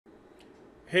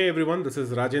Hey everyone, this is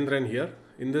Rajendran here.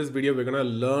 In this video, we're gonna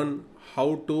learn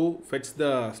how to fetch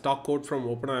the stock code from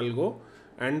OpenAlgo,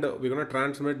 and we're gonna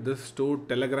transmit this to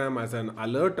Telegram as an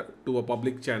alert to a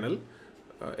public channel.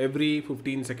 Every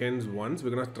 15 seconds once,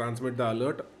 we're gonna transmit the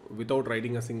alert without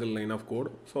writing a single line of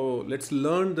code. So let's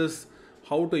learn this,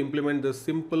 how to implement this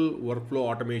simple workflow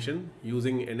automation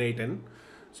using N8N.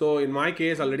 So in my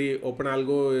case, already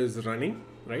OpenAlgo is running,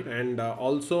 right? And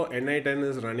also N8N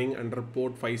is running under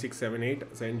port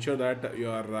 5678. So ensure that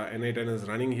your N8N is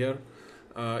running here.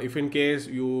 If in case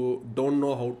you don't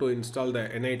know how to install the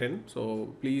N8N,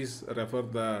 so please refer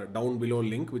the down below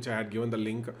link, which I had given the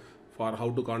link for how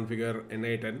to configure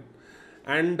N8N.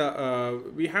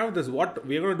 And we have this, what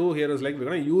we're going to do here is like, we're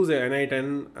going to use a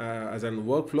N8N as an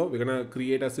workflow. We're going to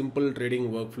create a simple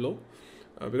trading workflow.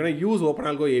 We're going to use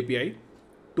OpenAlgo API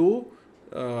to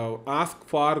ask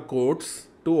for codes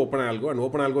to OpenAlgo, and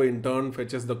OpenAlgo in turn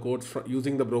fetches the codes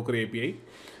using the broker API.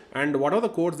 And what are the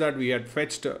codes that we had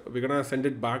fetched, we're gonna send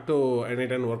it back to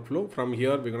N8N workflow. From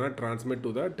here, we're gonna transmit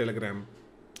to the Telegram.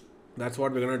 That's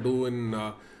what we're gonna do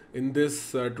in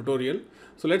this tutorial.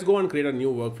 So let's go and create a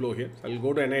new workflow here. I'll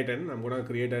go to N8N. I'm gonna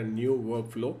create a new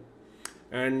workflow.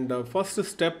 And first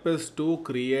step is to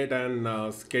create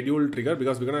an schedule trigger,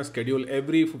 because we're gonna schedule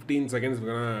every 15 seconds. We're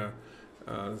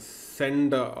gonna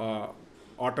send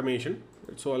automation.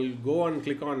 So I'll go and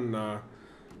click on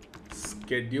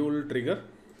schedule trigger,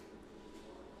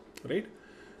 right?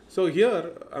 So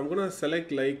here I'm gonna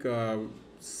select like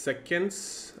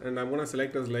seconds, and I'm gonna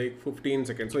select as like 15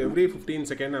 seconds. So every 15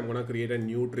 seconds I'm gonna create a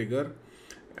new trigger,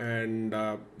 and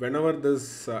whenever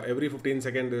this every 15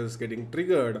 seconds is getting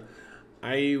triggered,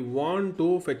 I want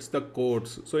to fetch the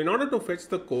codes. So in order to fetch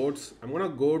the codes, I'm gonna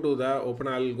go to the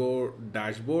OpenAlgo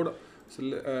dashboard. So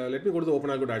let me go to the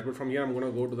OpenAlgo dashboard. From here, I'm going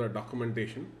to go to the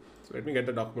documentation. So let me get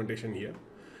the documentation here.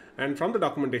 And from the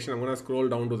documentation, I'm going to scroll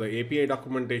down to the API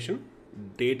documentation,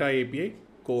 data API,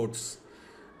 codes.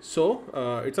 So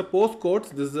it's a post codes.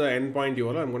 This is the endpoint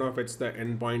URL. I'm going to fetch the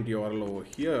endpoint URL over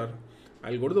here.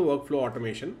 I'll go to the workflow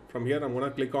automation. From here, I'm going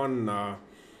to click on,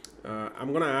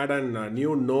 I'm going to add a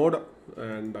new node.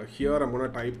 And here, I'm going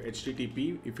to type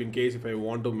HTTP if I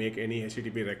want to make any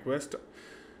HTTP request.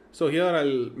 So here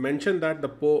I'll mention that the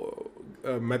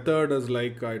method is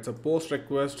like it's a post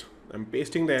request. I'm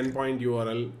pasting the endpoint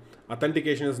URL.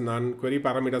 Authentication is none. Query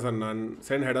parameters are none.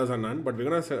 Send headers are none. But we're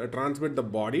going to transmit the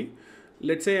body.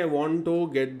 Let's say I want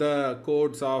to get the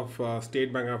codes of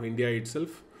State Bank of India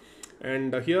itself.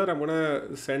 And here I'm going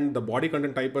to send the body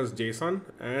content type as JSON.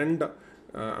 And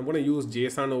I'm going to use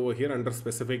JSON over here under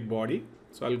specific body.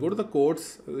 So I'll go to the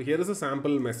codes. Here is a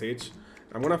sample message.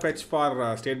 I'm going to fetch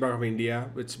for State Bank of India,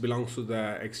 which belongs to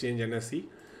the exchange NSE.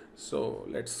 So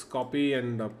let's copy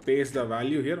and paste the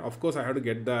value here. Of course, I have to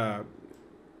get the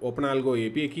OpenAlgo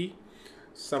API key.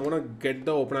 So I'm going to get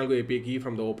the OpenAlgo API key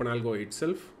from the OpenAlgo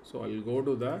itself. So I'll go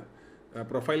to the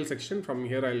profile section. From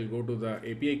here, I'll go to the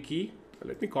API key.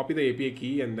 Let me copy the API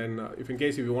key, and then if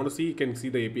you want to see, you can see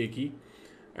the API key.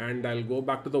 And I'll go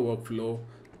back to the workflow,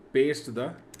 paste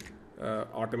the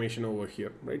automation over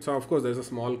here, right? So of course there's a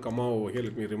small comma over here.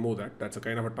 Let me remove that. That's a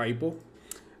kind of a typo.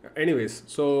 Anyways,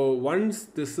 so once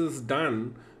this is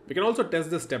done, we can also test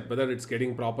this step whether it's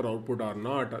getting proper output or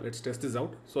not. Let's test this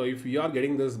out. So if you are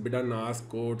getting this bid and ask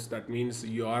codes, that means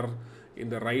you are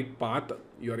in the right path.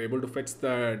 You are able to fetch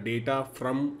the data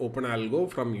from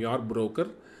OpenAlgo from your broker.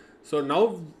 So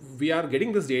now we are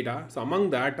getting this data. So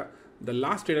among that, the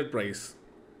last traded price,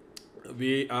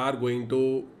 we are going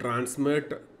to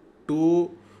transmit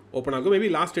to OpenAlgo. Maybe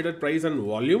last traded price and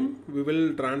volume we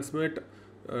will transmit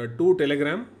to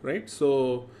Telegram, right?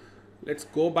 So let's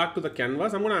go back to the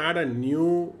canvas. I'm going to add a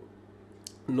new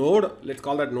node. Let's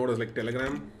call that node as like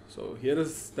Telegram. So here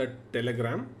is the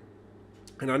Telegram,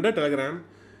 and under Telegram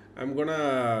I'm going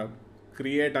to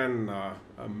create a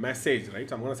message, right?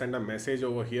 So I'm going to send a message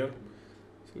over here.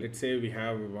 So let's say we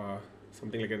have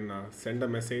something like send a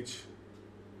message.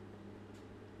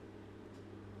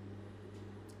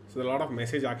 So a lot of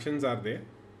message actions are there.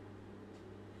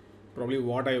 Probably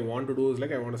what I want to do is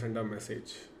like I want to send a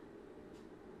message.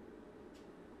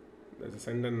 There's a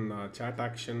send an chat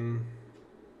action.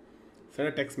 Send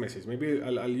a text message. Maybe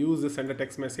I'll use the send a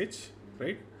text message,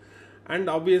 right? And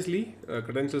obviously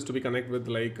credentials to be connected with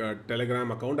like a Telegram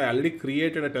account. I already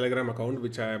created a Telegram account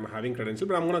which I am having credential,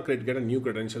 but I'm going to get a new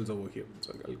credentials over here.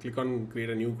 So I'll click on create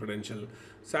a new credential.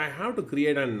 So I have to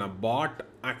create a bot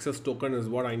access token is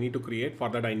what I need to create. For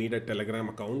that I need a Telegram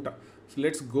account. So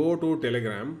let's go to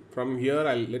Telegram. From here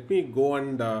let me go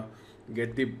and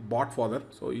get the bot father.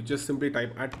 So you just simply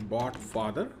type @bot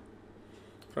father.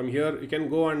 From here you can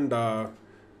go and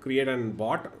create a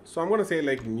bot. So I'm going to say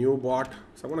like new bot.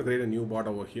 So I'm going to create a new bot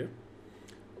over here.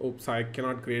 Oops, I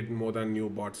cannot create more than new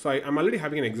bot. So I'm already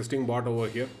having an existing bot over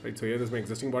here, right? So here is my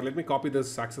existing bot. Let me copy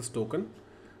this access token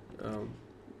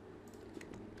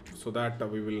so that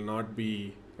we will not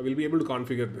be, I will be able to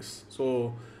configure this.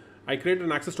 So I created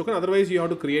an access token. Otherwise, you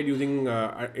have to create using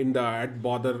in the at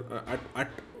bot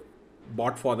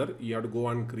further. You have to go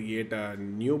and create a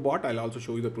new bot. I'll also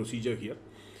show you the procedure here.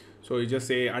 So you just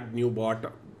say add new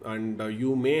bot, and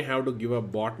you may have to give a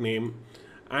bot name,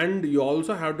 and you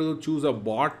also have to choose a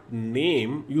bot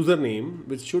name, username,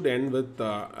 which should end with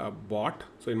a bot.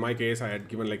 So in my case, I had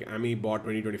given like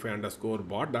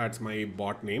amibot2025_bot. That's my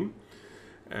bot name.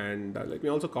 And let me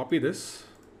also copy this,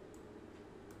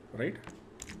 right?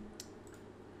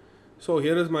 So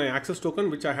here is my access token,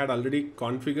 which I had already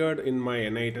configured in my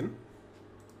N8N.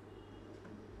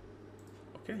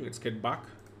 Okay, let's get back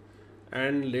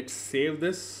and let's save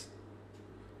this.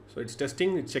 So it's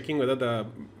testing, it's checking whether the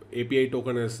API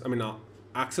token is,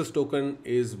 access token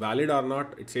is valid or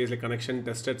not. It says like connection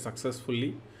tested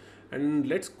successfully. And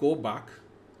let's go back.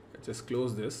 Let's just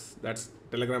close this. That's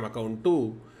Telegram account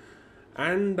 2.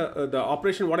 And the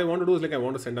operation, what I want to do is like I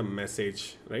want to send a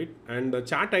message, right? And the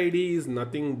chat ID is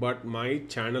nothing but my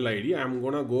channel ID. I'm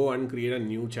gonna go and create a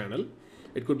new channel.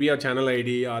 It could be a channel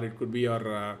ID, or it could be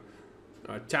your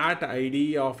chat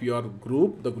ID of your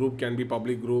group. The group can be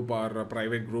public group or a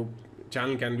private group.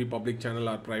 Channel can be public channel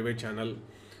or private channel.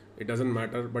 It doesn't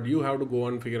matter, but you have to go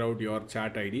and figure out your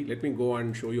chat ID. Let me go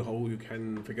and show you how you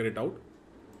can figure it out.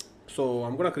 So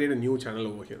I'm gonna create a new channel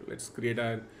over here. Let's create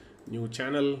a new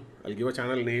channel. I'll give a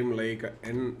channel name like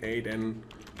N8N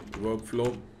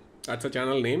Workflow. That's a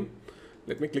channel name.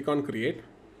 Let me click on create.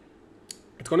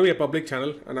 It's going to be a public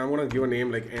channel, and I'm going to give a name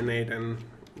like N8N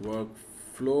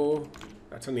Workflow.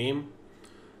 That's a name.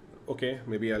 Okay,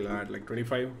 maybe I'll add like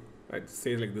 25. It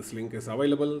says like this link is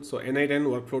available. So N8N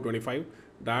Workflow 25.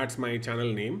 That's my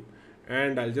channel name,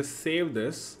 and I'll just save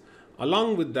this.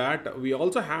 Along with that, we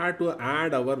also had to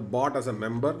add our bot as a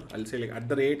member. I'll say like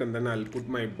 @ and then I'll put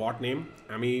my bot name,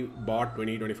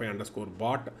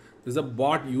 amibot2025_bot. This is a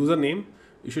bot username.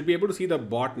 You should be able to see the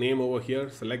bot name over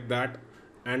here. Select that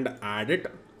and add it.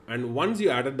 And once you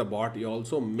added the bot, you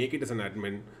also make it as an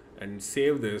admin and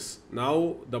save this.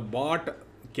 Now the bot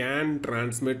can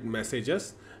transmit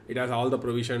messages. It has all the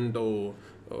provision to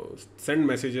send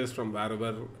messages from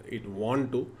wherever it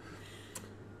want to.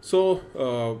 So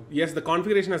yes, the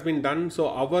configuration has been done. So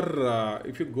our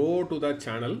if you go to the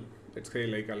channel, let's say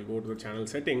like I'll go to the channel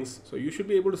settings. So you should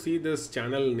be able to see this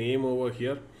channel name over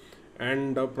here,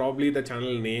 and probably the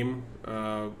channel name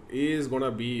is gonna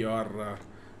be your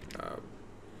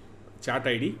chat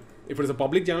ID. If it is a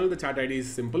public channel, the chat ID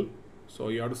is simple. So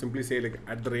you have to simply say like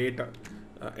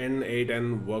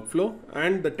 @N8N Workflow,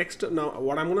 and the text. Now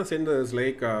what I'm gonna send is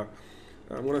like I'm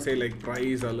gonna say like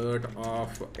price alert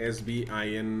of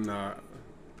SBIN,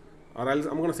 or else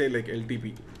I'm gonna say like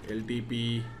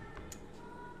LTP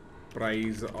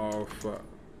price of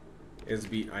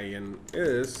SBIN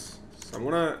is. So I'm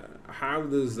gonna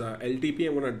have this LTP.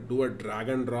 I'm gonna do a drag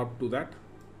and drop to that,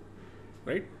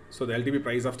 right? So the LTP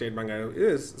price of State Bank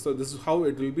is. So this is how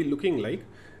it will be looking like.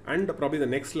 And probably the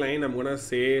next line I'm gonna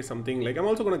say something like, I'm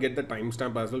also gonna get the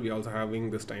timestamp as well. We're also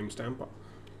having this timestamp.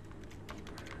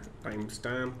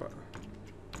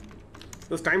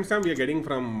 This timestamp we are getting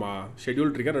from schedule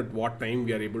trigger, at what time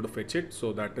we are able to fetch it.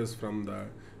 So that is from the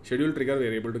schedule trigger we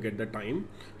are able to get the time.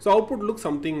 So output looks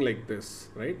something like this,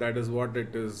 right? That is what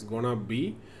it is gonna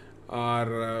be.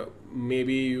 Or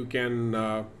maybe you can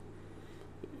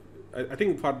I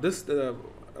think for this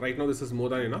right now this is more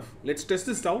than enough. Let's test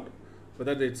this out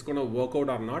whether it's gonna work out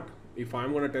or not. If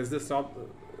I'm gonna test this out,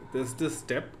 this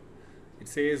step, it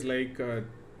says like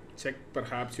check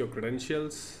perhaps your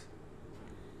credentials.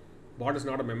 Bot is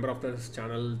not a member of this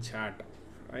channel chat.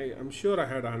 I'm sure I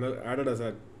had added as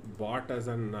a bot as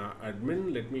an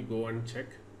admin. Let me go and check.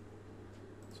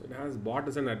 So it has bot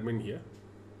as an admin here,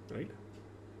 right?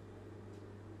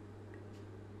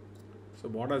 So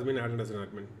bot has been added as an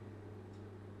admin.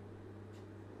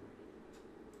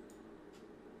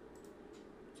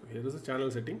 So here is the channel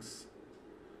settings.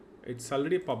 It's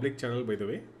already a public channel, by the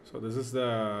way. So this is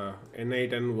the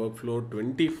N8N Workflow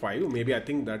 25. Maybe I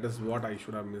think that is what I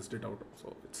should have missed it out.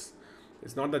 So it's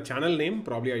not the channel name.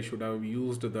 Probably I should have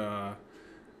used the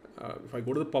if I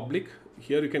go to the public,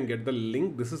 here you can get the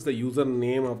link. This is the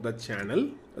username of the channel.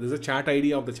 This is a chat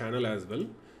ID of the channel as well.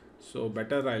 So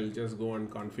better I'll just go and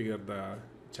configure the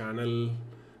channel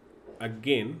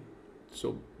again.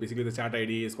 So basically the chat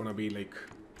ID is gonna be like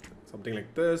something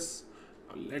like this.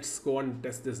 Let's go and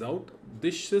test this out.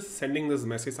 This is sending this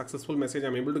message, successful message.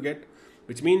 I'm able to get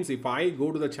which means if I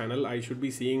go to the channel, I should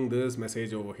be seeing this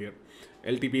message over here.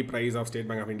 LTP price of State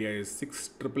Bank of India is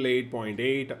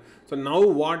 6888.8. So now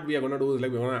what we are going to do is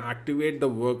like we're going to activate the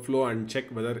workflow and check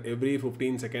whether every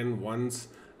 15 seconds once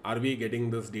are we getting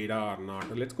this data or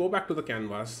not. Let's go back to the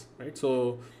canvas, right?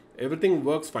 So everything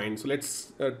works fine. So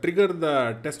let's trigger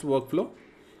the test workflow.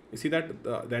 You see that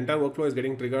the entire workflow is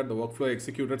getting triggered, the workflow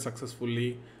executed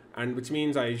successfully, and which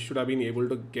means I should have been able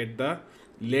to get the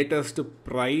latest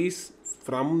price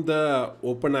from the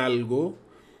OpenAlgo.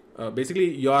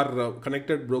 Basically, your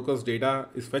connected brokers data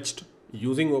is fetched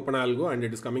using OpenAlgo and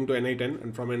it is coming to N8N,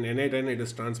 and from an N8N it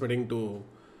is transmitting to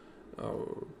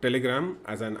Telegram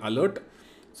as an alert.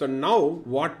 So now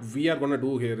what we are going to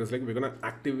do here is like we're going to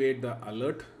activate the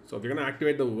alert. So we're going to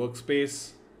activate the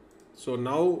workspace. So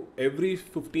now every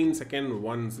 15 seconds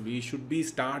once we should be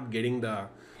start getting the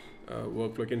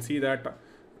workflow. You can see that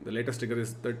the latest trigger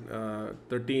is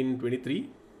 1323.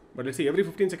 But let's see, every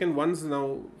 15 seconds once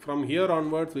now from here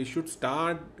onwards we should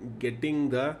start getting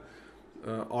the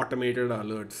automated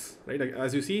alerts, right?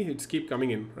 As you see, it's keep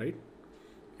coming in, right?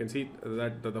 You can see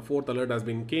that the fourth alert has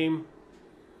been came.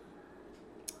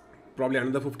 Probably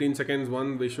another 15 seconds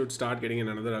one we should start getting in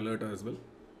another alert as well.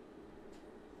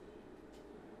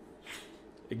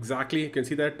 Exactly, you can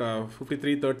see that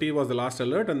 53:30 was the last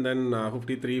alert, and then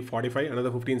 53:45,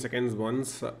 another 15 seconds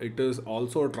once it is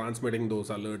also transmitting those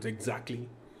alerts exactly.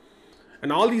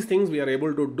 And all these things we are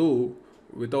able to do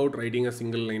without writing a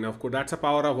single line of code. That's the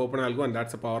power of OpenAlgo and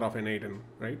that's the power of N8N,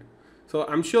 right? So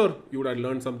I'm sure you would have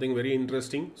learned something very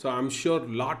interesting. So I'm sure a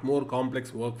lot more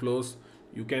complex workflows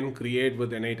you can create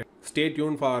with N8N. Stay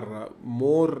tuned for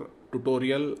more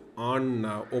tutorial on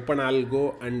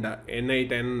OpenAlgo and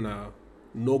N8N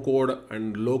no code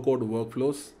and low code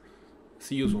workflows.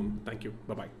 See you soon. Thank you.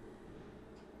 Bye-bye.